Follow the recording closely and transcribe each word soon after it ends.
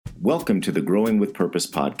Welcome to the Growing with Purpose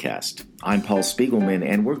podcast. I'm Paul Spiegelman,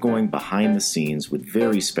 and we're going behind the scenes with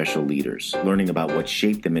very special leaders, learning about what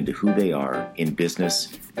shaped them into who they are in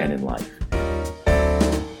business and in life.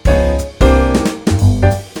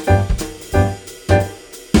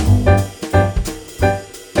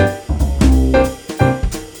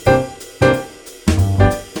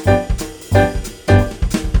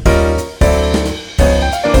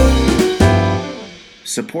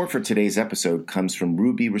 Support for today's episode comes from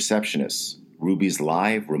Ruby Receptionists. Ruby's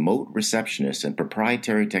live, remote receptionists and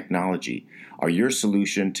proprietary technology are your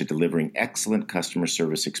solution to delivering excellent customer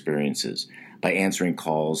service experiences by answering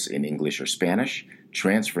calls in English or Spanish,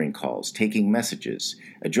 transferring calls, taking messages,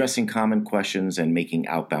 addressing common questions, and making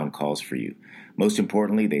outbound calls for you. Most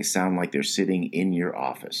importantly, they sound like they're sitting in your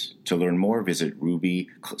office. To learn more, visit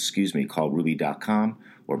call ruby.com,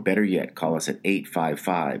 or better yet, call us at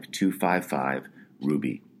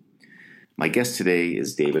 855-255-RUBY. My guest today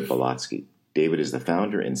is David Bolotsky. David is the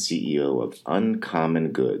founder and CEO of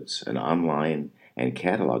Uncommon Goods, an online and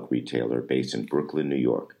catalog retailer based in Brooklyn, New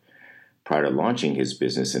York. Prior to launching his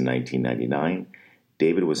business in 1999,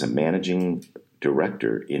 David was a managing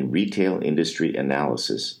director in retail industry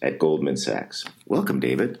analysis at Goldman Sachs. Welcome,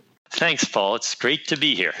 David. Thanks, Paul. It's great to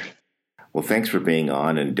be here. Well, thanks for being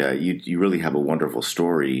on, and you really have a wonderful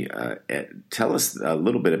story. Tell us a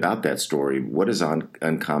little bit about that story. What does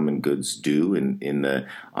Uncommon Goods do in the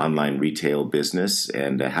online retail business,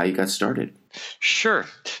 and how you got started? Sure.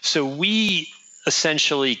 So we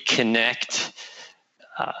essentially connect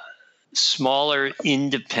smaller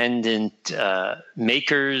independent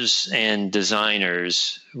makers and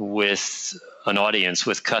designers with an audience,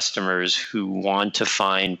 with customers who want to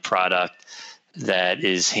find product that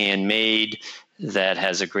is handmade, that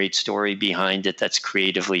has a great story behind it, that's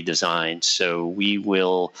creatively designed. So we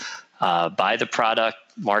will buy the product,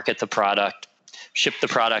 market the product, ship the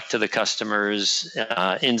product to the customers.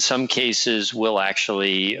 In some cases, we'll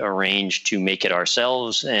actually arrange to make it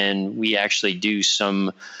ourselves, and we actually do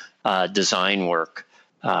some design work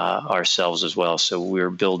ourselves as well. So we're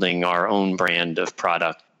building our own brand of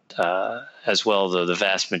product as well, though the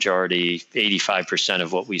vast majority, 85%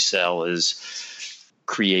 of what we sell, is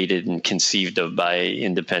created and conceived of by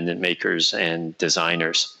independent makers and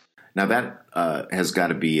designers. Now that has got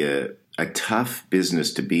to be a tough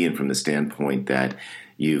business to be in, from the standpoint that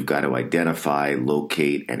you've got to identify,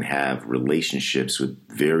 locate, and have relationships with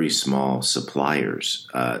very small suppliers,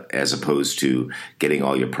 as opposed to getting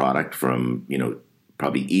all your product from,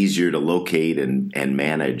 probably easier to locate and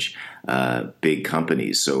manage big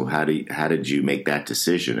companies. So how did you make that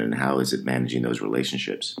decision, and how is it managing those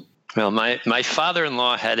relationships? Well, my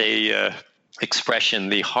father-in-law had a expression: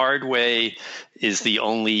 the hard way is the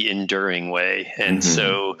only enduring way. And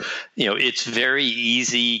so, it's very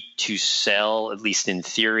easy to sell, at least in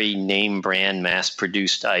theory, name brand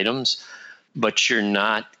mass-produced items, but you're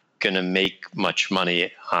not going to make much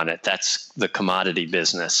money on it. That's the commodity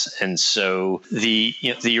business. And so the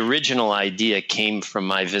original idea came from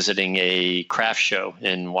my visiting a craft show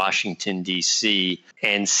in Washington, D.C.,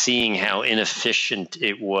 and seeing how inefficient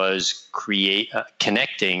it was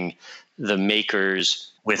connecting the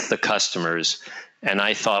makers with the customers. And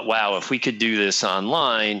I thought, wow, if we could do this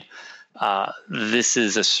online, this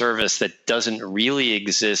is a service that doesn't really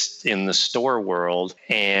exist in the store world,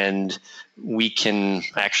 and we can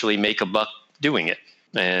actually make a buck doing it.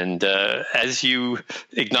 And as you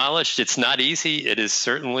acknowledged, it's not easy. It is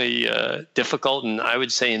certainly difficult. And I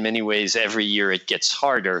would say in many ways, every year it gets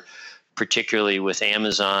harder, particularly with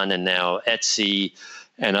Amazon and now Etsy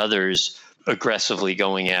and others aggressively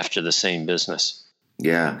going after the same business.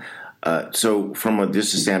 Yeah. So from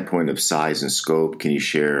just a standpoint of size and scope, can you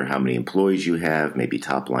share how many employees you have, maybe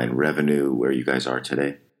top line revenue, where you guys are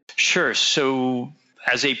today? Sure. So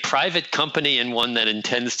as a private company, and one that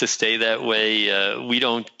intends to stay that way, we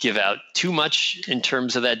don't give out too much in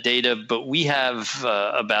terms of that data, but we have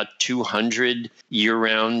about 200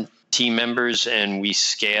 year-round team members, and we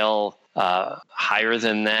scale higher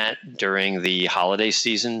than that during the holiday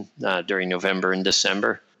season, during November and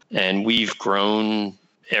December. And we've grown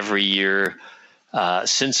every year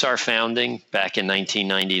since our founding back in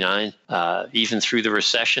 1999, even through the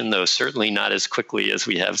recession, though certainly not as quickly as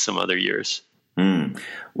we have some other years.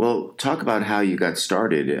 Well, talk about how you got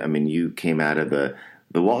started. I mean, you came out of the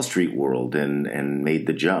Wall Street world and made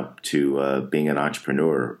the jump to being an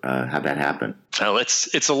entrepreneur. How'd that happen? Well,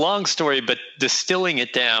 it's a long story, but distilling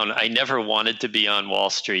it down, I never wanted to be on Wall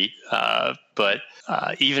Street. But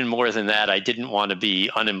even more than that, I didn't want to be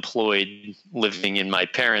unemployed living in my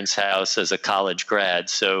parents' house as a college grad.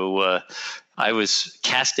 So I was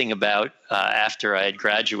casting about after I had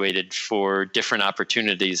graduated for different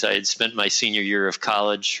opportunities. I had spent my senior year of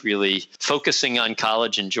college really focusing on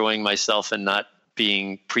college, enjoying myself, and not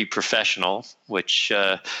being pre-professional, which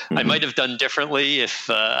I might have done differently if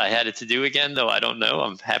I had it to do again, though I don't know.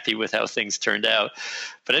 I'm happy with how things turned out.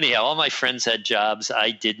 But anyhow, all my friends had jobs.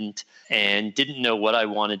 I didn't, and didn't know what I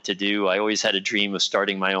wanted to do. I always had a dream of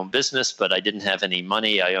starting my own business, but I didn't have any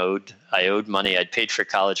money. I owed money. I'd paid for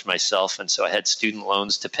college myself, and so I had student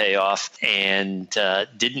loans to pay off, and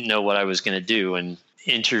didn't know what I was going to do, and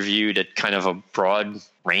interviewed at kind of a broad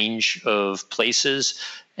range of places.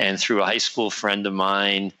 And through a high school friend of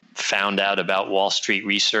mine, found out about Wall Street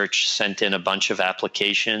Research, sent in a bunch of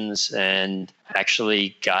applications, and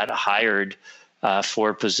actually got hired for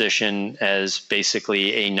a position as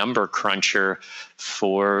basically a number cruncher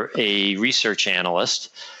for a research analyst,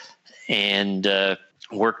 and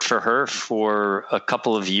worked for her for a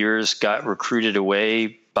couple of years, got recruited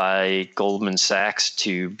away by Goldman Sachs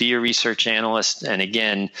to be a research analyst. And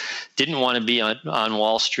again, didn't want to be on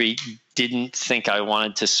Wall Street, didn't think I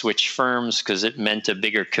wanted to switch firms because it meant a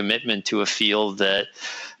bigger commitment to a field that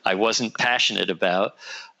I wasn't passionate about.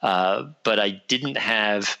 But I didn't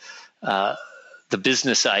have the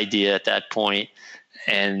business idea at that point,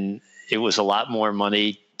 and it was a lot more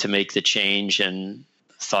money to make the change, and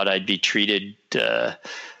thought I'd be treated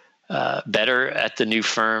better at the new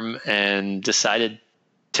firm, and decided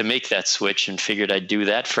to make that switch, and figured I'd do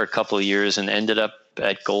that for a couple of years, and ended up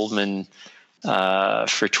at Goldman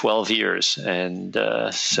for 12 years. And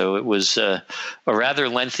so it was a rather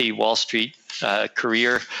lengthy Wall Street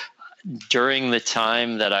career. During the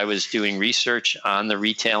time that I was doing research on the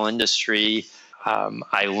retail industry,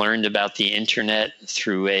 I learned about the internet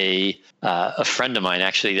through a friend of mine,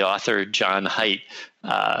 actually, the author John Haidt,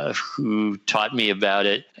 who taught me about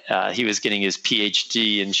it. He was getting his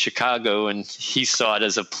PhD in Chicago, and he saw it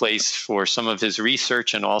as a place for some of his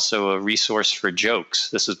research and also a resource for jokes.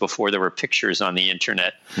 This was before there were pictures on the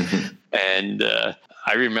internet. And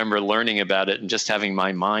I remember learning about it and just having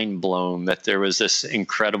my mind blown that there was this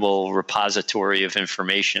incredible repository of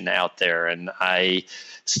information out there. And I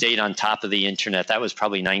stayed on top of the internet. That was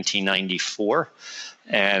probably 1994.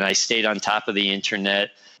 And I stayed on top of the internet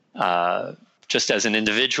just as an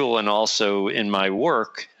individual, and also in my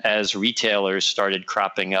work as retailers started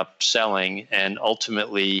cropping up selling, and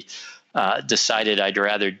ultimately decided I'd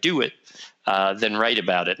rather do it than write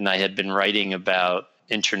about it. And I had been writing about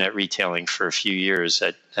internet retailing for a few years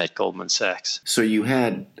at Goldman Sachs. So you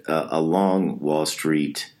had a long Wall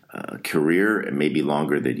Street career, maybe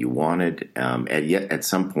longer than you wanted. Yet at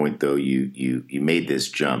some point, though, you made this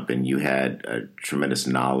jump, and you had a tremendous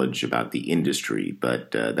knowledge about the industry.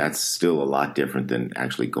 But that's still a lot different than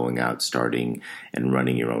actually going out, starting and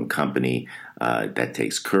running your own company. That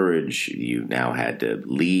takes courage. You now had to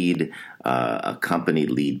lead a company,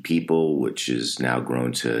 lead people, which is now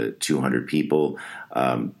grown to 200 people.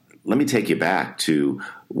 Let me take you back to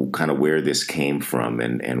kind of where this came from,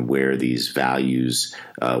 and where these values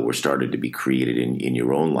were started to be created in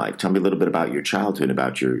your own life. Tell me a little bit about your childhood,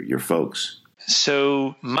 about your folks.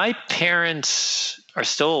 So my parents are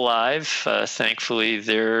still alive. Thankfully,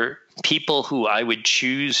 they're people who I would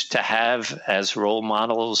choose to have as role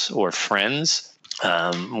models or friends,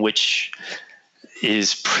 which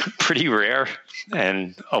is pretty rare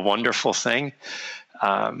and a wonderful thing.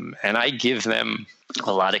 And I give them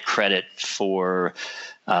a lot of credit for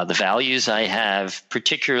the values I have,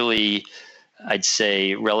 particularly, I'd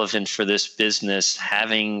say, relevant for this business,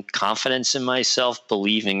 having confidence in myself,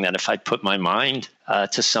 believing that if I put my mind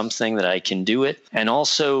to something that I can do it, and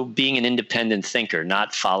also being an independent thinker,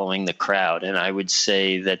 not following the crowd. And I would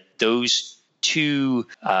say that those two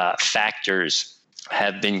factors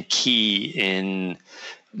have been key in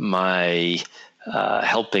my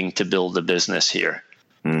helping to build a business here.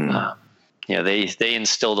 They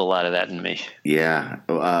instilled a lot of that in me. Yeah.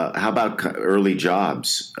 How about early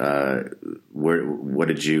jobs? What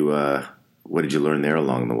did you learn there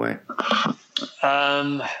along the way?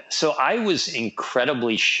 So I was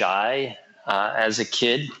incredibly shy as a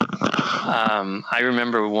kid. I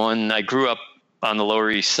remember I grew up on the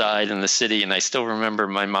Lower East Side in the city, and I still remember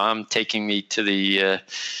my mom taking me to the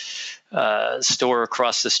store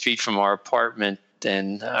across the street from our apartment.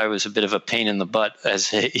 And I was a bit of a pain in the butt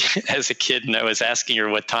as a kid, and I was asking her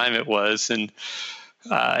what time it was, and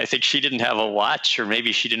I think she didn't have a watch, or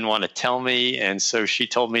maybe she didn't want to tell me, and so she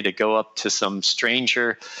told me to go up to some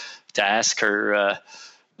stranger to ask her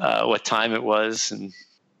what time it was, and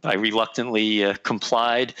I reluctantly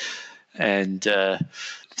complied. And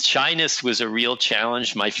shyness was a real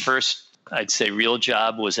challenge. My first, I'd say, real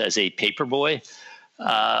job was as a paper boy.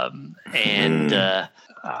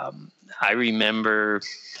 I remember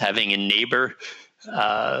having a neighbor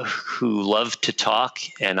who loved to talk,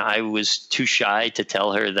 and I was too shy to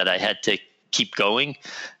tell her that I had to keep going.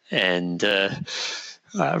 And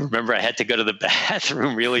I remember I had to go to the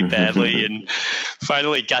bathroom really badly, and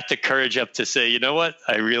finally got the courage up to say, you know what,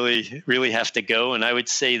 I really, really have to go. And I would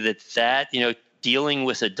say that, dealing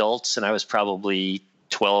with adults, and I was probably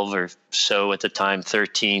 12 or so at the time,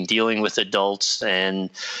 13, dealing with adults and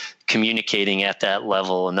communicating at that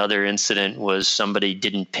level. Another incident was somebody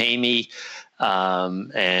didn't pay me,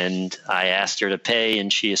 and I asked her to pay,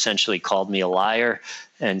 and she essentially called me a liar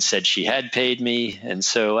and said she had paid me. And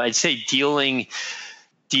so I'd say dealing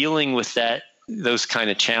with those kind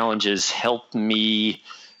of challenges helped me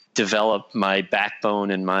develop my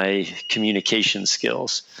backbone and my communication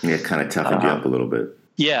skills. Yeah, kind of toughened you up a little bit.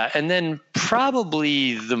 Yeah. And then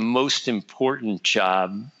probably the most important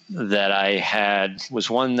job that I had was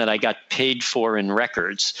one that I got paid for in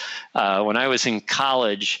records. When I was in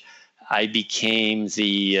college, I became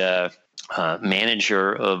the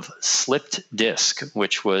manager of Slipped Disc,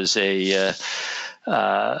 which was a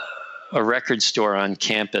record store on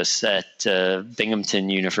campus at Binghamton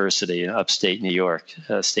University in upstate New York,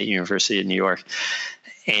 State University of New York.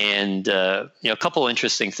 And a couple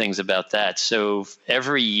interesting things about that. So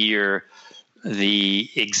every year, the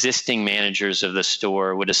existing managers of the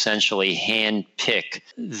store would essentially hand pick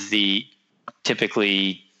the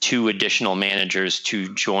typically 2 additional managers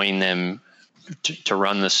to join them to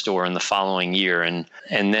run the store in the following year. And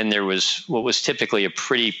then there was what was typically a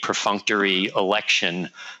pretty perfunctory election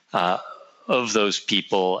of those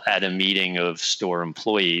people at a meeting of store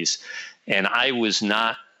employees. And I was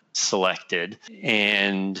not selected.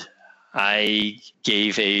 And I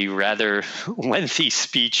gave a rather lengthy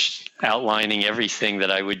speech outlining everything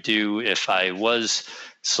that I would do if I was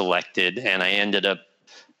selected. And I ended up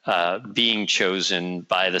being chosen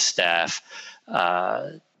by the staff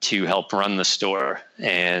to help run the store.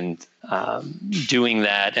 And doing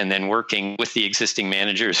that and then working with the existing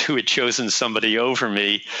managers who had chosen somebody over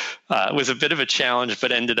me was a bit of a challenge,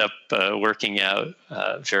 but ended up working out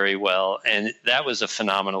very well. And that was a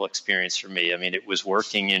phenomenal experience for me. I mean, it was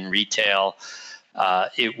working in retail.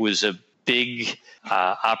 It was a big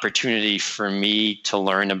opportunity for me to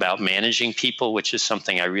learn about managing people, which is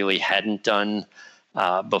something I really hadn't done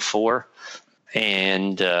before.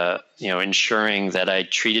 And, ensuring that I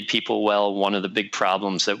treated people well. One of the big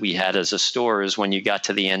problems that we had as a store is when you got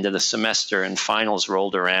to the end of the semester and finals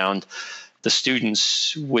rolled around, the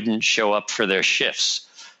students wouldn't show up for their shifts.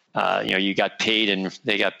 You got paid and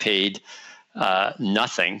they got paid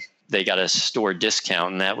nothing. They got a store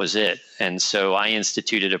discount and that was it. And so I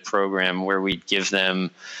instituted a program where we'd give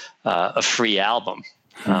them a free album.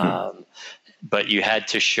 But you had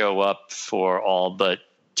to show up for all but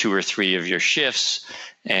 2 or 3 of your shifts,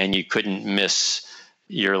 and you couldn't miss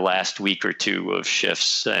your last week or 2 of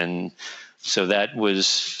shifts. And so that was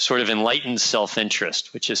sort of enlightened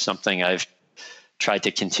self-interest, which is something I've tried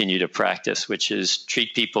to continue to practice, which is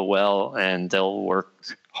treat people well and they'll work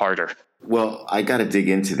harder. Well, I got to dig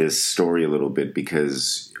into this story a little bit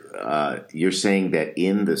because you're saying that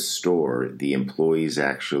in the store, the employees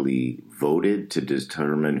actually voted to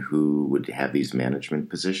determine who would have these management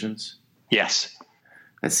positions? Yes.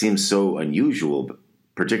 That seems so unusual,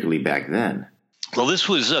 particularly back then. Well, this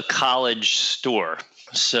was a college store.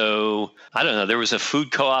 So I don't know. There was a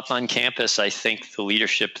food co-op on campus. I think the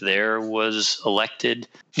leadership there was elected.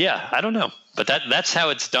 Yeah, I don't know. But that's how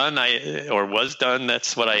it's done or was done.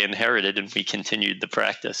 That's what I inherited, and we continued the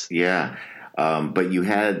practice. Yeah. But you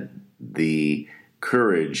had the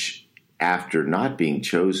courage after not being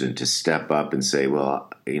chosen to step up and say, well,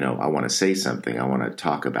 I want to say something. I want to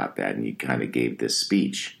talk about that. And you kind of gave this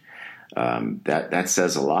speech. That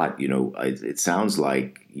says a lot. It sounds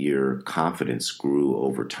like your confidence grew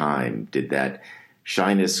over time. Did that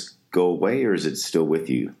shyness go away, or is it still with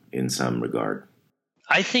you in some regard?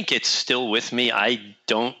 I think it's still with me. I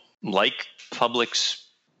don't like public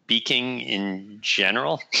speaking in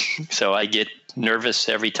general. So I get nervous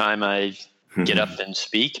every time I get up and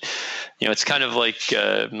speak. It's kind of like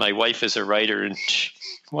my wife is a writer, and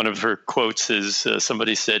one of her quotes is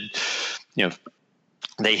somebody said,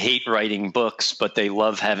 they hate writing books, but they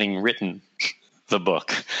love having written the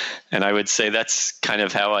book. And I would say that's kind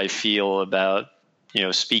of how I feel about,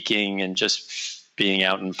 speaking and just being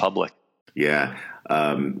out in public. Yeah.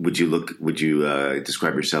 Would you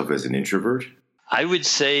describe yourself as an introvert? I would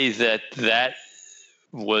say that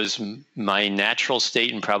was my natural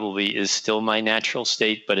state and probably is still my natural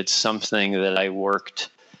state, but it's something that I worked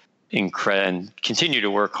and continue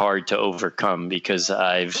to work hard to overcome because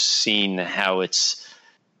I've seen how it's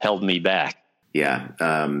held me back. Yeah.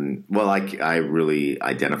 Well, I really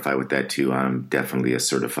identify with that too. I'm definitely a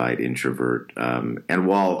certified introvert. And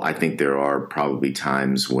while I think there are probably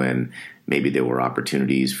times when maybe there were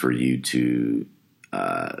opportunities for you to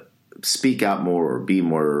speak out more or be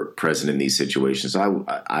more present in these situations,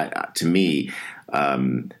 to me,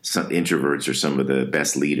 some introverts are some of the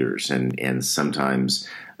best leaders, and sometimes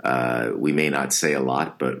we may not say a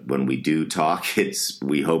lot, but when we do talk,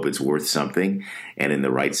 we hope it's worth something and in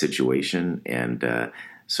the right situation. And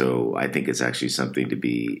so I think it's actually something to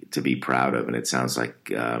be proud of. And it sounds like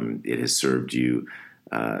it has served you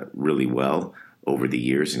really well over the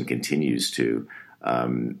years and continues to.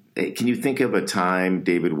 Can you think of a time,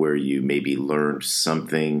 David, where you maybe learned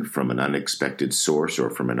something from an unexpected source or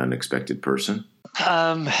from an unexpected person?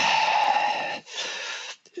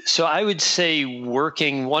 So I would say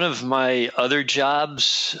working one of my other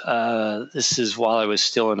jobs, this is while I was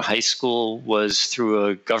still in high school, was through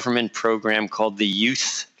a government program called the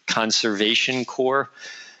Youth Conservation Corps.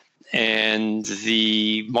 And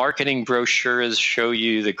the marketing brochures show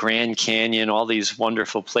you the Grand Canyon, all these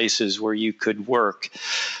wonderful places where you could work.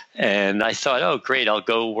 And I thought, oh, great, I'll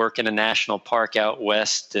go work in a national park out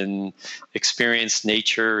west and experience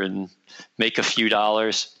nature and make a few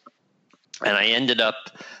dollars. And I ended up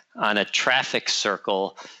on a traffic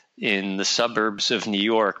circle in the suburbs of New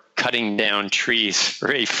York, cutting down trees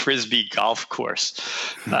for a Frisbee golf course.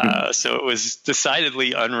 So it was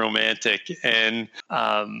decidedly unromantic. And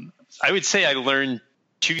I would say I learned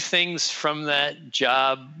two things from that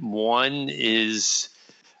job. One is,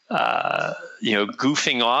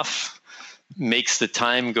 goofing off makes the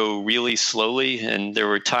time go really slowly. And there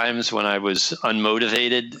were times when I was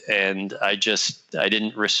unmotivated and I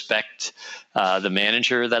didn't respect the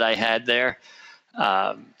manager that I had there.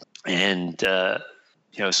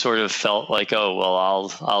 Sort of felt like, oh, well,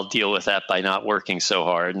 I'll deal with that by not working so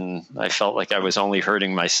hard. And I felt like I was only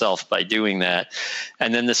hurting myself by doing that.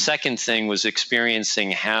 And then the second thing was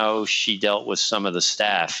experiencing how she dealt with some of the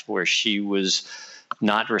staff, where she was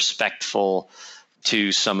not respectful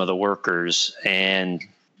to some of the workers, and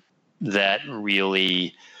that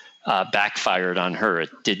really backfired on her.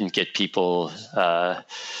 It didn't get people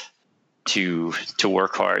to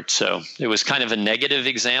work hard. So it was kind of a negative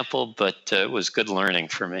example, but it was good learning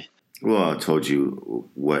for me. Well, I told you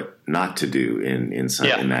what not to do in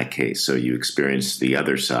that case. So you experienced the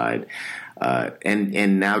other side.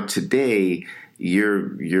 And now today,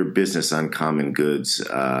 your business, Uncommon Goods,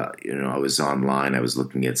 I was online. I was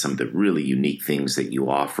looking at some of the really unique things that you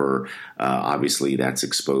offer. Obviously, that's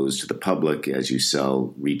exposed to the public as you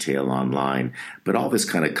sell retail online. But all this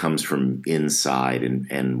kind of comes from inside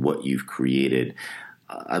and what you've created.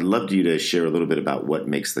 I'd love you to share a little bit about what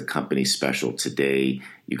makes the company special today.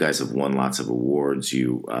 You guys have won lots of awards.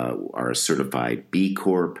 You are a certified B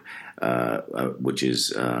Corp, which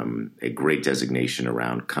is a great designation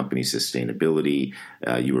around company sustainability.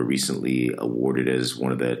 You were recently awarded as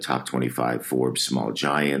one of the top 25 Forbes Small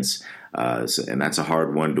Giants, and that's a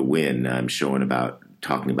hard one to win. I'm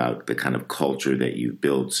talking about the kind of culture that you've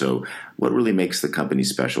built. So what really makes the company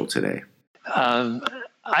special today?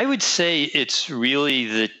 I would say it's really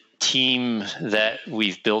the team that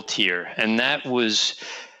we've built here. And that was,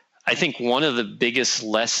 I think, one of the biggest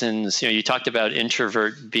lessons. You talked about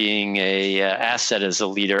introvert being a asset as a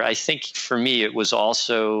leader. I think for me, it was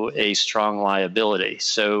also a strong liability.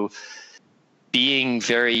 So being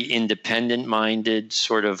very independent minded,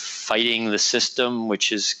 sort of fighting the system,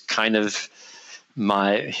 which is kind of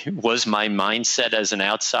was my mindset as an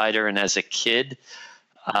outsider and as a kid,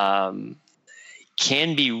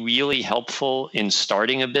 can be really helpful in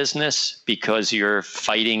starting a business because you're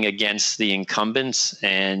fighting against the incumbents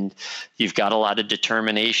and you've got a lot of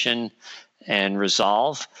determination and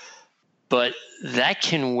resolve. But that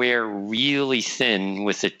can wear really thin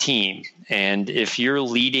with a team. And if you're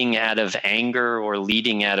leading out of anger or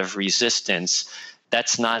leading out of resistance,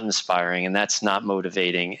 that's not inspiring and that's not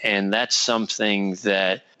motivating. And that's something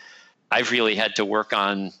that I've really had to work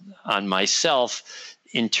on myself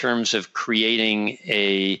in terms of creating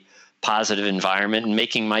a positive environment and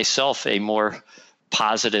making myself a more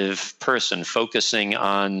positive person, focusing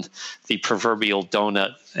on the proverbial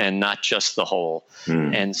donut and not just the hole.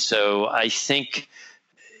 And so I think,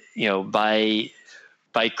 by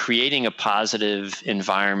creating a positive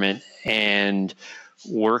environment and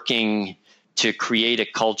working to create a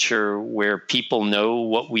culture where people know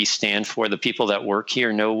what we stand for, the people that work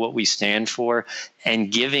here know what we stand for,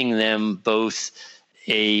 and giving them both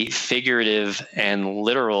a figurative and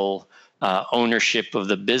literal ownership of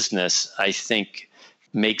the business, I think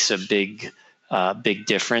makes a big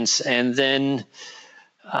difference. And then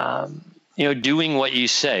doing what you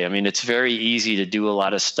say. I mean, it's very easy to do a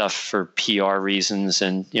lot of stuff for PR reasons,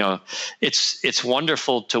 and it's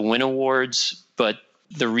wonderful to win awards, but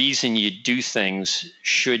the reason you do things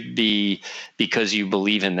should be because you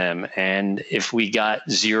believe in them. And if we got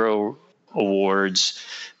 0 awards,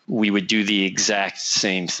 we would do the exact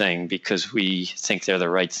same thing because we think they're the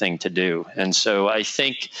right thing to do. And so I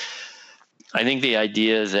think the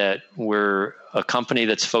idea that we're a company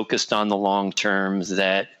that's focused on the long term,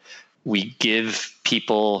 that we give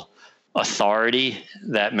people authority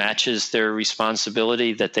that matches their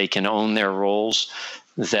responsibility, that they can own their roles,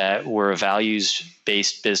 that we're a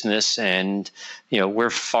values-based business, and we're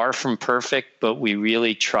far from perfect, but we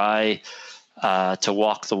really try to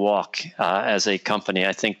walk the walk as a company.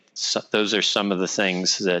 I think those are some of the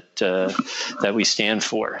things that we stand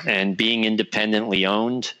for. And being independently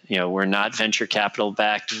owned, we're not venture capital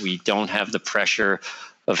backed. We don't have the pressure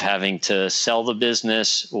of having to sell the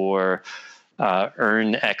business or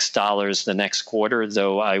earn X dollars the next quarter,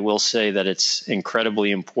 though I will say that it's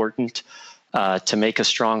incredibly important to make a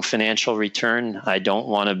strong financial return. I don't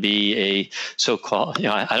want to be a so-called,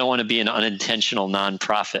 I don't want to be an unintentional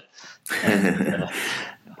nonprofit.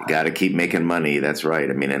 Got to keep making money. That's right.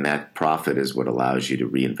 I mean, and that profit is what allows you to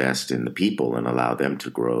reinvest in the people and allow them to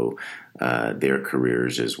grow their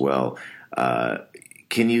careers as well.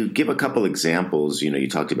 Can you give a couple examples? You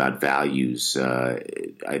talked about values.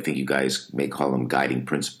 I think you guys may call them guiding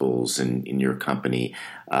principles in your company.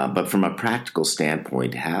 But from a practical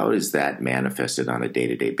standpoint, how is that manifested on a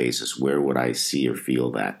day-to-day basis? Where would I see or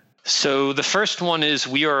feel that? So the first one is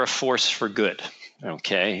we are a force for good.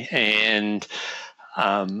 Okay. And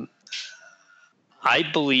I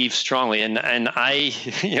believe strongly, and I,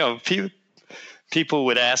 people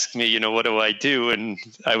would ask me, what do I do? And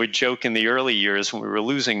I would joke in the early years when we were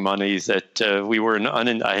losing money that we were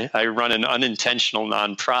I run an unintentional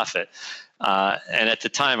nonprofit. And at the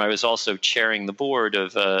time, I was also chairing the board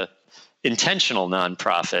of an intentional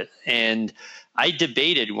nonprofit. And I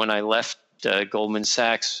debated when I left Goldman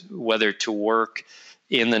Sachs whether to work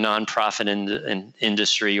in the nonprofit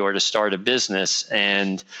industry or to start a business.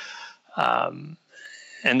 And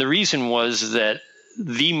the reason was that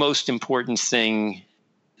the most important thing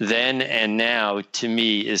then and now to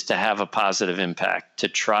me is to have a positive impact, to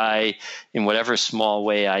try in whatever small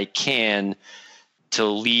way I can to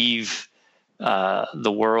leave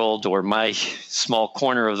the world or my small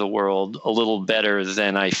corner of the world a little better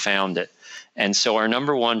than I found it. And so our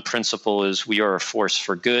number one principle is we are a force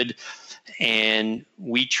for good. And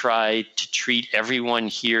we try to treat everyone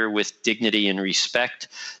here with dignity and respect.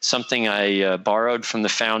 Something I borrowed from the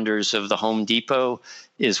founders of the Home Depot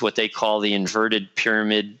is what they call the inverted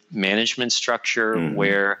pyramid management structure,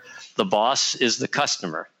 where the boss is the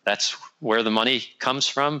customer. That's where the money comes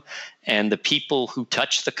from. And the people who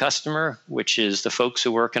touch the customer, which is the folks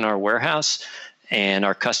who work in our warehouse and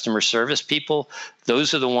our customer service people,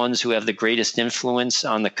 those are the ones who have the greatest influence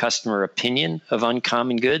on the customer opinion of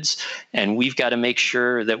Uncommon Goods. And we've got to make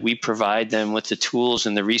sure that we provide them with the tools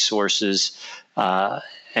and the resources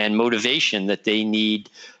and motivation that they need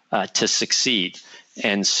to succeed.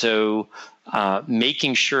 And so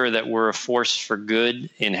making sure that we're a force for good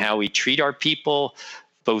in how we treat our people,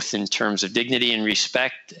 both in terms of dignity and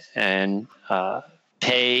respect and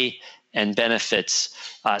pay and benefits,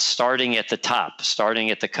 starting at the top,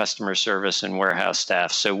 starting at the customer service and warehouse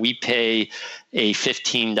staff. So we pay a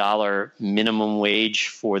 $15 minimum wage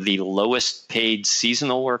for the lowest paid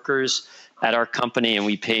seasonal workers at our company, and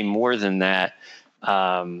we pay more than that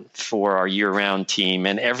for our year-round team.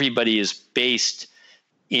 And everybody is based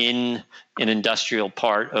in an industrial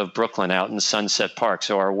part of Brooklyn out in Sunset Park.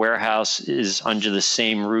 So our warehouse is under the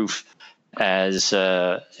same roof as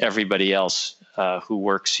everybody else who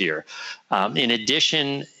works here. In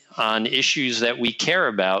addition, on issues that we care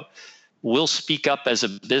about, we'll speak up as a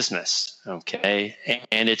business, okay?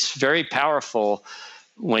 And it's very powerful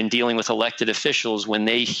when dealing with elected officials when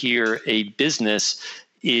they hear a business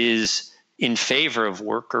is in favor of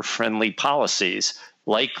worker-friendly policies,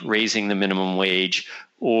 like raising the minimum wage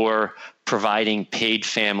or providing paid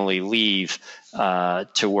family leave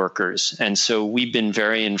to workers. And so we've been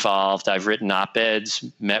very involved. I've written op-eds,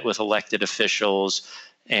 met with elected officials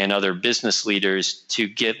and other business leaders to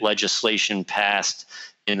get legislation passed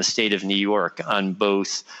in the state of New York on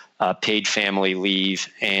both paid family leave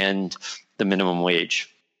and the minimum wage.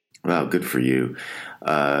 Wow, good for you.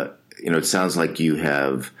 It sounds like you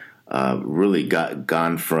have really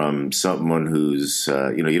gone from someone who's,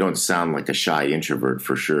 you don't sound like a shy introvert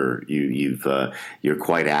for sure. You're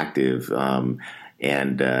quite active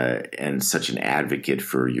and such an advocate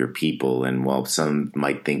for your people. And while some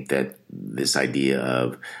might think that this idea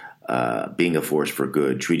of being a force for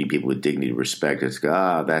good, treating people with dignity, respect. It's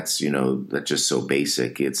that's just so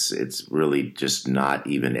basic. It's really just not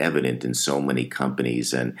even evident in so many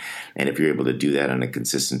companies. And if you're able to do that on a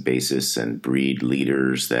consistent basis and breed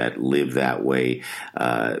leaders that live that way,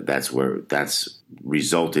 that's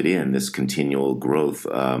resulted in this continual growth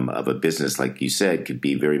of a business, like you said, could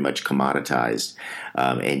be very much commoditized,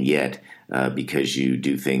 and yet. Because you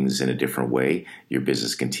do things in a different way, your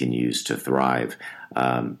business continues to thrive.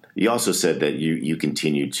 You also said that you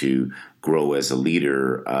continue to grow as a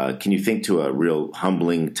leader. Can you think to a real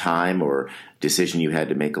humbling time or decision you had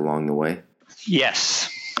to make along the way? Yes.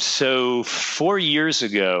 So 4 years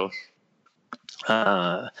ago,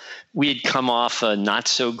 we had come off a not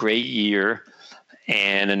so great year,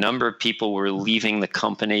 and a number of people were leaving the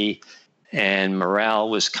company, and morale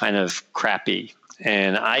was kind of crappy.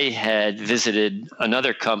 And I had visited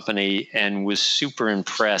another company and was super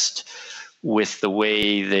impressed with the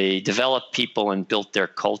way they developed people and built their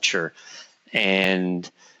culture, and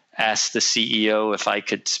asked the CEO if I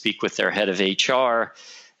could speak with their head of HR,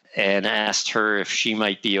 and asked her if she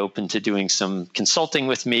might be open to doing some consulting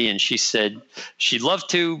with me. And she said she'd love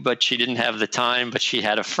to, but she didn't have the time, but she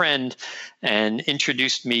had a friend, and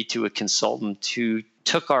introduced me to a consultant who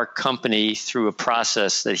took our company through a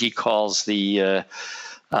process that he calls the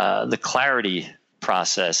clarity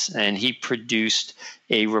process. And he produced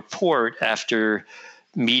a report after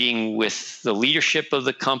meeting with the leadership of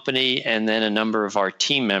the company and then a number of our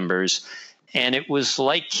team members. And it was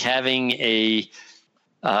like having a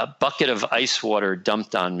bucket of ice water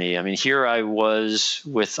dumped on me. I mean, here I was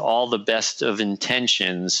with all the best of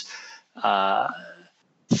intentions,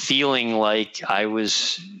 feeling like I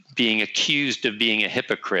was being accused of being a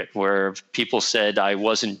hypocrite, where people said I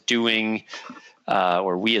wasn't doing,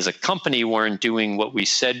 or we as a company weren't doing what we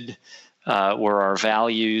said were our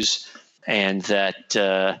values, and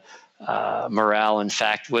that morale, in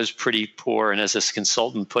fact, was pretty poor. And as this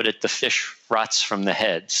consultant put it, the fish rots from the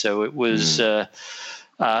head. So it was a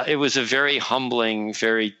very humbling,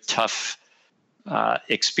 very tough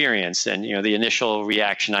experience. And, the initial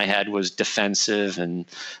reaction I had was defensive. And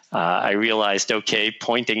I realized, okay,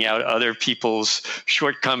 pointing out other people's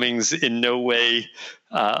shortcomings in no way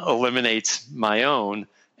eliminates my own,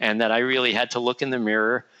 and that I really had to look in the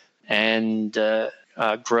mirror and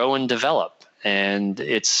grow and develop. And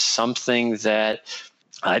it's something that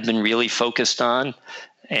I've been really focused on.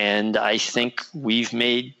 And I think we've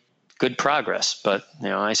made good progress, but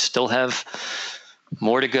I still have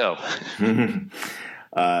more to go.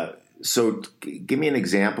 So give me an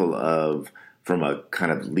example of, from a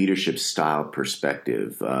kind of leadership style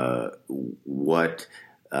perspective, what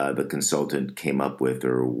the consultant came up with,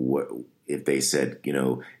 or what if they said,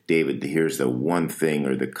 David, here's the one thing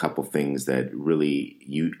or the couple things that really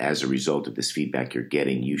you, as a result of this feedback you're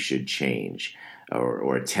getting, you should change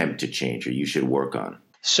or attempt to change, or you should work on.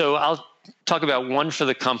 So I'll talk about one for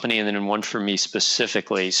the company and then one for me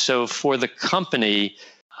specifically. So for the company,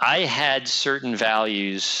 I had certain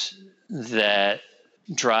values that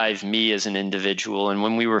drive me as an individual. And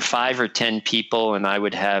when we were 5 or 10 people and I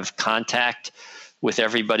would have contact with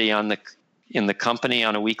everybody in the company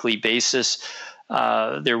on a weekly basis,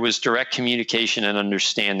 there was direct communication and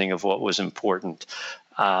understanding of what was important.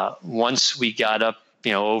 Once we got up,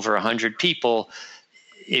 over 100 people,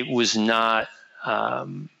 it was not,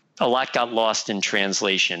 a lot got lost in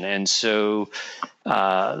translation. And so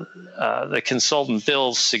the consultant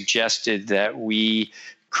Bill suggested that we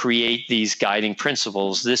create these guiding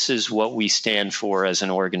principles. This is what we stand for as an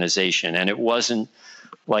organization. And it wasn't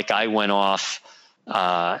like I went off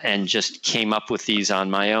and just came up with these on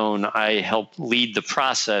my own. I helped lead the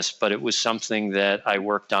process, but it was something that I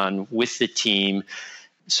worked on with the team.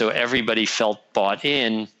 So everybody felt bought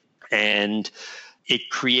in, and it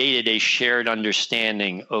created a shared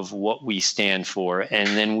understanding of what we stand for. And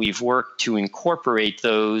then we've worked to incorporate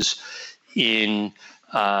those in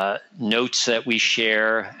notes that we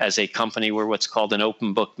share as a company. We're what's called an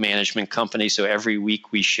open book management company. So every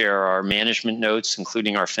week we share our management notes,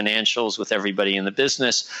 including our financials, with everybody in the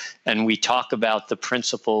business. And we talk about the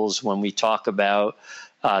principles when we talk about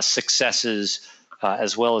successes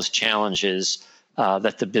as well as challenges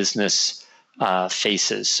that the business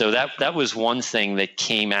faces. So that was one thing that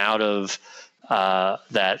came out of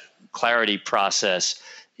that clarity process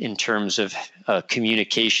in terms of a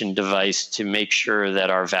communication device to make sure that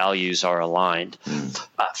our values are aligned.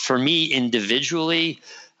 For me individually,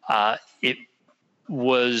 it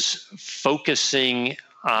was focusing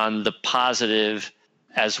on the positive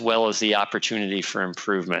as well as the opportunity for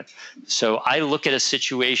improvement. So I look at a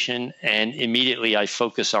situation and immediately I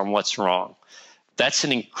focus on what's wrong. That's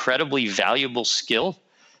an incredibly valuable skill.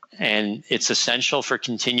 and it's essential for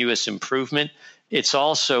continuous improvement. It's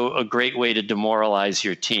also a great way to demoralize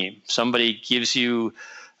your team. Somebody gives you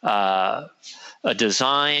a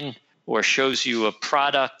design or shows you a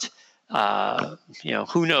product,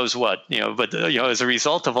 who knows what, but as a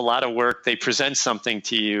result of a lot of work, they present something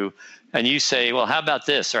to you and you say, well, how about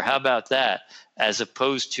this or how about that, as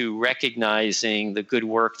opposed to recognizing the good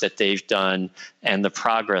work that they've done and the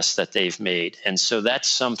progress that they've made. And so that's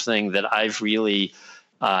something that I've really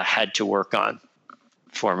had to work on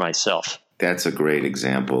for myself. That's a great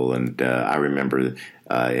example. And I remember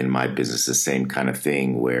in my business the same kind of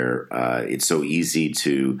thing where it's so easy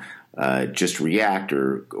to just react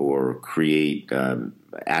or create,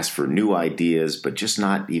 ask for new ideas, but just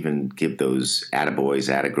not even give those attaboys,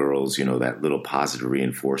 attagirls, that little positive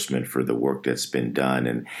reinforcement for the work that's been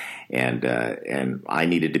done. And I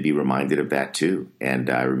needed to be reminded of that too. And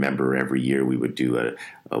I remember every year we would do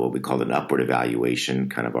what we called an upward evaluation,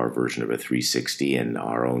 kind of our version of a 360, and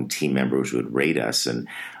our own team members would rate us. And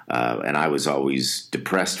I was always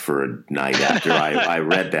depressed for a night after I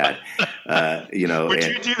read that. Would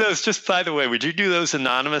you do those? Just by the way, would you do those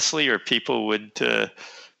anonymously, or people would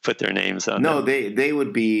put their names on? No, them? they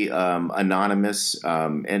would be anonymous,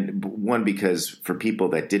 and one, because for people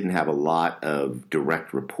that didn't have a lot of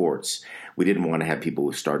direct reports, we didn't want to have people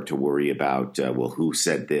who start to worry about who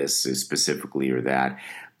said this specifically or that.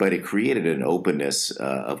 But it created an openness,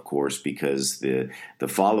 of course, because the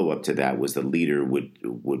follow-up to that was the leader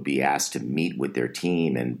would be asked to meet with their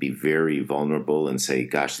team and be very vulnerable and say,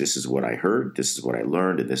 gosh, this is what I heard, this is what I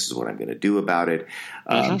learned, and this is what I'm going to do about it.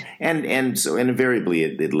 And so invariably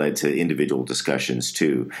it led to individual discussions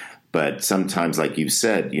too. But sometimes, like you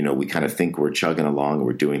said, we kind of think we're chugging along and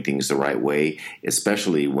we're doing things the right way,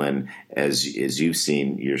 especially when, as you've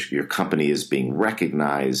seen, your company is being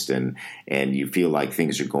recognized and you feel like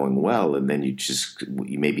things are going well. And then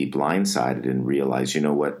you may be blindsided and realize,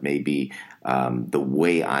 maybe the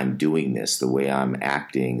way I'm doing this, the way I'm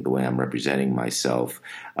acting, the way I'm representing myself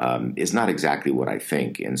is not exactly what I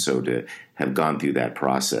think. And so to have gone through that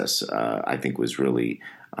process, I think was really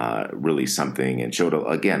something, and showed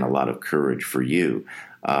again a lot of courage for you.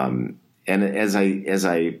 And as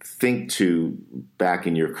I think to back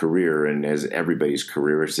in your career, and as everybody's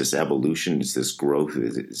career, it's this evolution, it's this growth,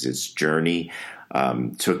 it's this journey.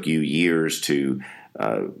 Took you years to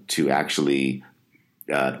actually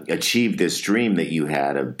achieve this dream that you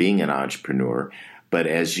had of being an entrepreneur. But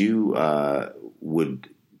as you would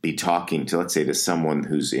be talking to, let's say, to someone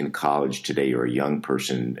who's in college today or a young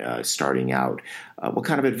person starting out, what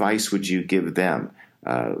kind of advice would you give them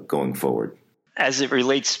going forward? As it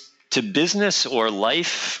relates to business or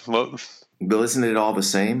life? Well, isn't it all the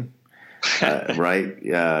same? Right?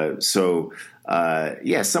 So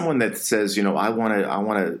someone that says, I want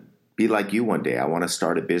to be like you one day. I want to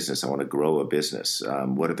start a business. I want to grow a business.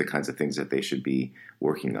 What are the kinds of things that they should be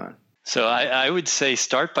working on? So I would say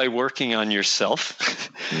start by working on yourself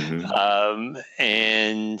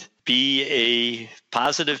and be a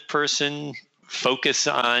positive person. Focus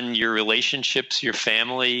on your relationships, your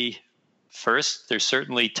family first. There's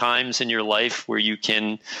certainly times in your life where you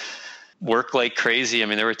can work like crazy. I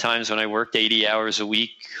mean, there were times when I worked 80 hours a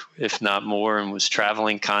week, if not more, and was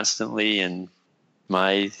traveling constantly. And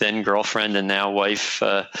my then girlfriend and now wife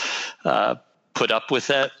put up with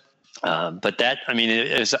that. But that, I mean,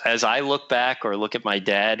 as I look back or look at my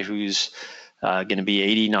dad, who's going to be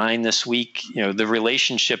 89 this week, the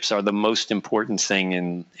relationships are the most important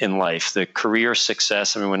thing in life. The career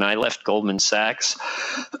success. I mean, when I left Goldman Sachs,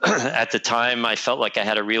 at the time, I felt like I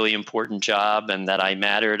had a really important job and that I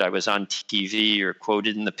mattered. I was on TV or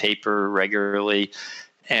quoted in the paper regularly.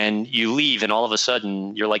 And you leave, and all of a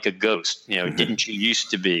sudden, you're like a ghost. Didn't you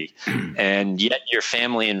used to be? And yet your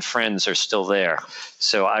family and friends are still there.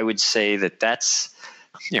 So I would say that's,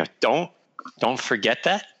 don't forget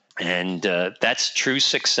that. And that's true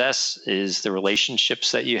success, is the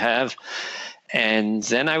relationships that you have. And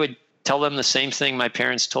then I would tell them the same thing my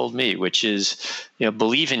parents told me, which is,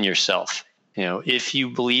 believe in yourself. If you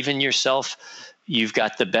believe in yourself, you've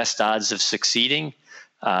got the best odds of succeeding.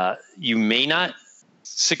 You may not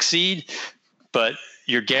succeed, but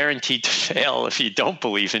you're guaranteed to fail if you don't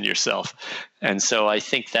believe in yourself. And so I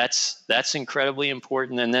think that's incredibly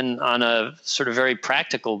important. And then on a sort of very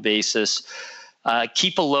practical basis,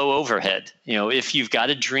 keep a low overhead. If you've got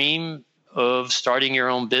a dream of starting your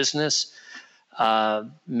own business,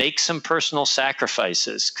 make some personal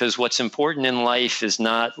sacrifices, because what's important in life is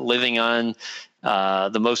not living on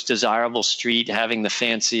the most desirable street, having the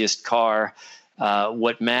fanciest car.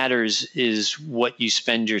 What matters is what you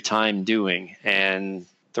spend your time doing. And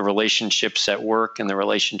the relationships at work and the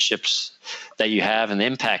relationships that you have and the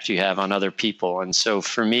impact you have on other people. And so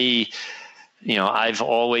for me, I've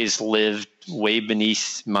always lived way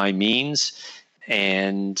beneath my means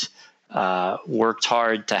and worked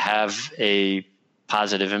hard to have a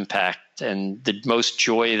positive impact. And the most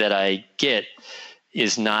joy that I get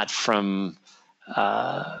is not from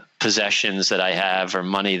possessions that I have or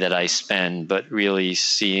money that I spend, but really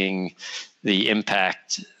seeing the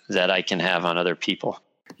impact that I can have on other people.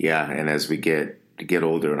 Yeah, and as we get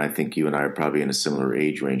older, and I think you and I are probably in a similar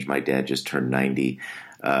age range. My dad just turned 90.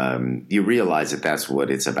 You realize that that's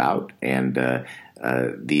what it's about, and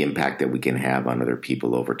the impact that we can have on other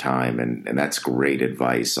people over time, and that's great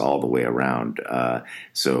advice all the way around.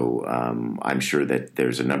 So I'm sure that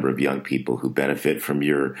there's a number of young people who benefit from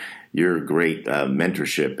your great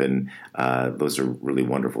mentorship, and those are really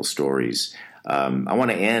wonderful stories. I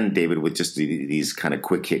want to end, David, with just these kind of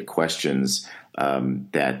quick hit questions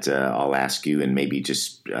that I'll ask you, and maybe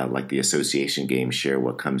just like the association game, share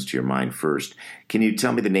what comes to your mind first. Can you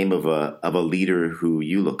tell me the name of a leader who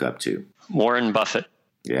you look up to? Warren Buffett.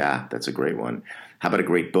 Yeah, that's a great one. How about a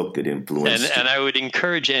great book that influenced? And I would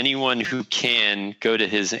encourage anyone who can go to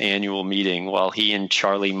his annual meeting while he and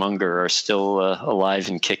Charlie Munger are still alive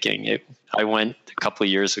and kicking. I went a couple of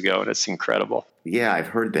years ago, and it's incredible. Yeah, I've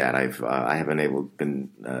heard that. I haven't been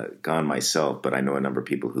gone myself, but I know a number of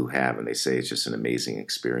people who have, and they say it's just an amazing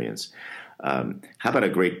experience. How about a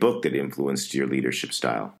great book that influenced your leadership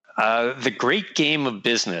style? The Great Game of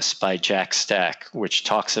Business by Jack Stack, which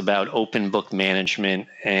talks about open book management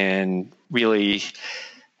and really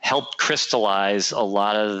helped crystallize a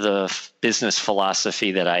lot of the business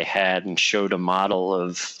philosophy that I had and showed a model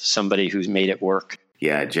of somebody who's made it work.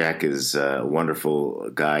 Yeah, Jack is a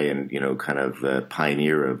wonderful guy and, kind of the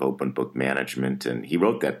pioneer of open book management. And he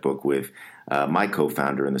wrote that book with my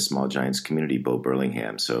co-founder in the Small Giants community, Bo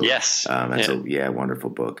Burlingham. So yes, that's a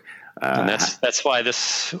wonderful book. And that's why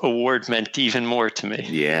this award meant even more to me.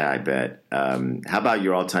 Yeah, I bet. How about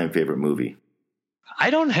your all-time favorite movie? I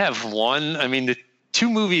don't have one. I mean, the two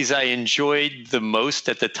movies I enjoyed the most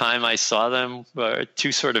at the time I saw them were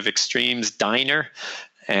two sort of extremes, Diner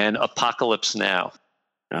and Apocalypse Now.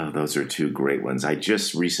 Oh, those are two great ones. I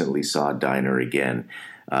just recently saw Diner again.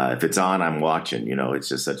 If it's on, I'm watching. It's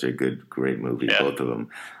just such a great movie, both of them.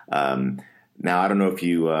 Now, I don't know if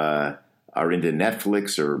you are into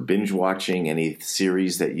Netflix or binge watching any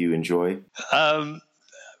series that you enjoy.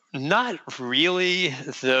 Not really,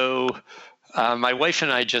 though. My wife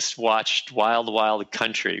and I just watched Wild Wild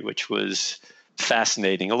Country, which was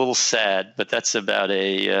fascinating. A little sad, but that's about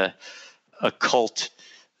a cult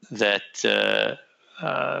that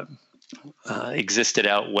existed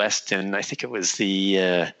out west, and I think it was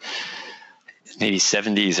the maybe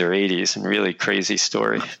 70s or 80s, and really crazy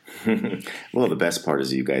story. Well, the best part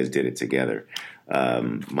is you guys did it together.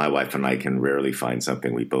 My wife and I can rarely find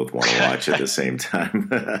something we both want to watch at the same time.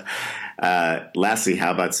 Lastly,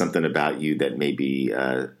 how about something about you that maybe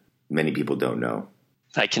many people don't know?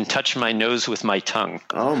 I can touch my nose with my tongue.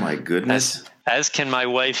 Oh, my goodness. As can my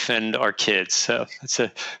wife and our kids. So it's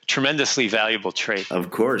a tremendously valuable trait.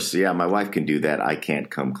 Of course. Yeah, my wife can do that. I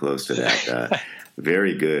can't come close to that.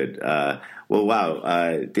 Very good. Well,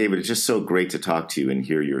 wow. David, it's just so great to talk to you and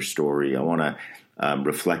hear your story. I want to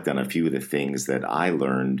reflect on a few of the things that I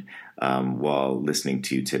learned while listening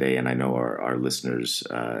to you today, and I know our listeners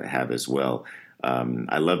have as well.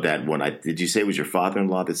 I love that one. Did you say it was your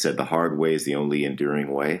father-in-law that said the hard way is the only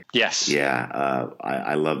enduring way? Yes. Yeah,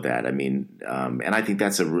 I love that. I mean, and I think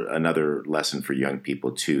that's another lesson for young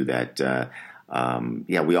people too, that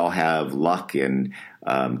we all have luck and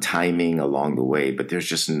timing along the way, but there's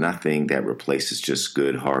just nothing that replaces just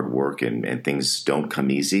good hard work, and things don't come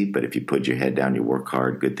easy. But if you put your head down, you work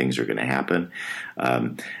hard, good things are going to happen.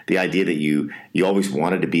 The idea that you always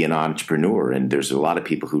wanted to be an entrepreneur, and there's a lot of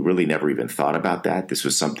people who really never even thought about that. This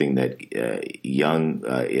was something that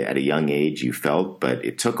at a young age you felt, but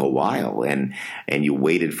it took a while, and you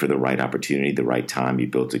waited for the right opportunity, the right time. You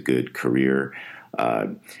built a good career.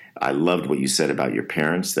 I loved what you said about your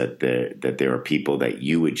parents, that there are people that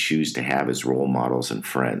you would choose to have as role models and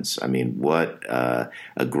friends. I mean, what a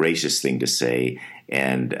gracious thing to say.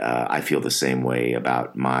 And I feel the same way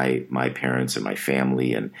about my parents and my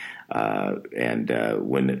family. And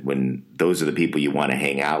when those are the people you want to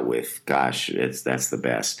hang out with, gosh, that's the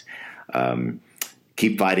best.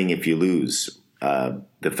 Keep fighting if you lose.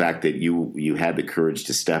 The fact that you had the courage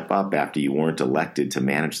to step up after you weren't elected to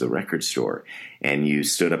manage the record store, and you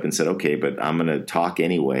stood up and said, okay, but I'm going to talk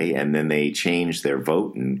anyway. And then they changed their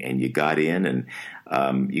vote, and you got in,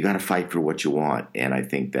 and you got to fight for what you want. And I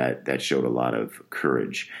think that showed a lot of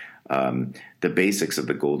courage. The basics of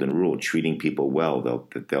the golden rule: treating people well,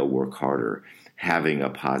 they'll work harder, having a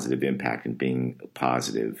positive impact and being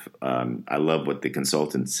positive. I love what the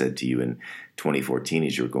consultant said to you in 2014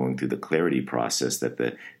 as you were going through the clarity process, that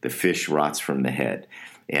the fish rots from the head.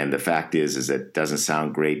 And the fact is it doesn't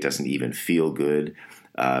sound great, doesn't even feel good.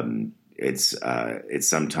 It's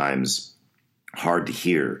sometimes hard to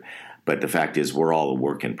hear, but the fact is we're all a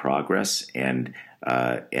work in progress. And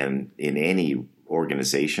in any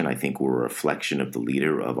organization, I think we're a reflection of the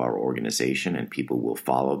leader of our organization, and people will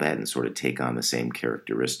follow that and sort of take on the same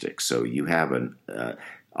characteristics. So you have an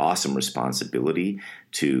awesome responsibility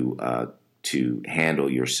to handle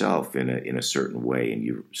yourself in a certain way, and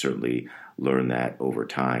you certainly learn that over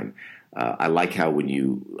time. I like how when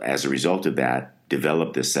you, as a result of that,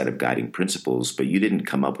 developed this set of guiding principles, but you didn't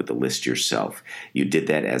come up with the list yourself. You did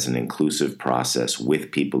that as an inclusive process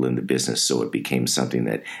with people in the business, so it became something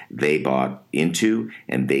that they bought into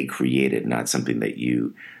and they created, not something that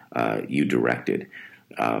you directed.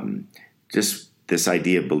 Just this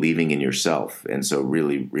idea of believing in yourself. And so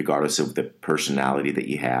really, regardless of the personality that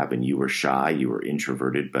you have, and you were shy, you were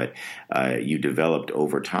introverted, but you developed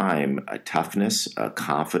over time a toughness, a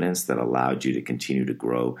confidence that allowed you to continue to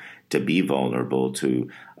grow, to be vulnerable, to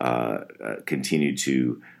continue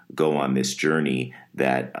to go on this journey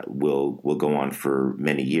that will go on for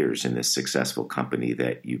many years in this successful company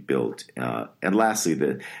that you built. And lastly,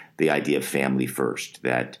 the idea of family first,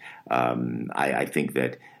 that I think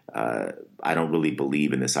that I don't really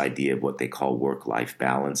believe in this idea of what they call work-life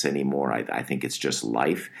balance anymore. I think it's just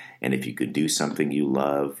life. And if you could do something you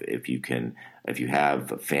love, if you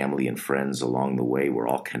have family and friends along the way, we're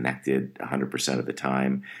all connected 100% of the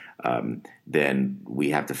time, then we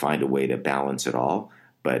have to find a way to balance it all.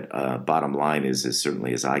 But bottom line is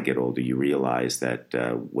certainly as I get older, you realize that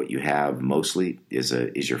what you have mostly is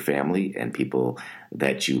your family and people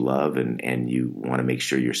that you love, and you want to make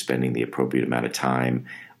sure you're spending the appropriate amount of time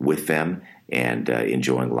with them and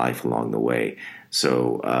enjoying life along the way.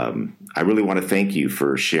 So I really want to thank you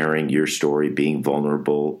for sharing your story, being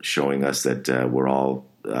vulnerable, showing us that we're all,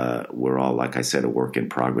 like I said, a work in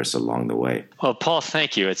progress along the way. Well, Paul,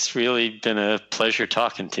 thank you. It's really been a pleasure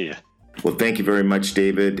talking to you. Well, thank you very much,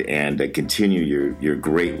 David, and continue your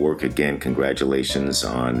great work. Again, congratulations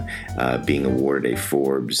on being awarded a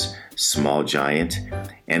Forbes Small Giant.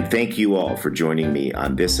 And thank you all for joining me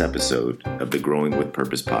on this episode of the Growing with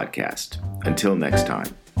Purpose podcast. Until next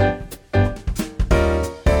time.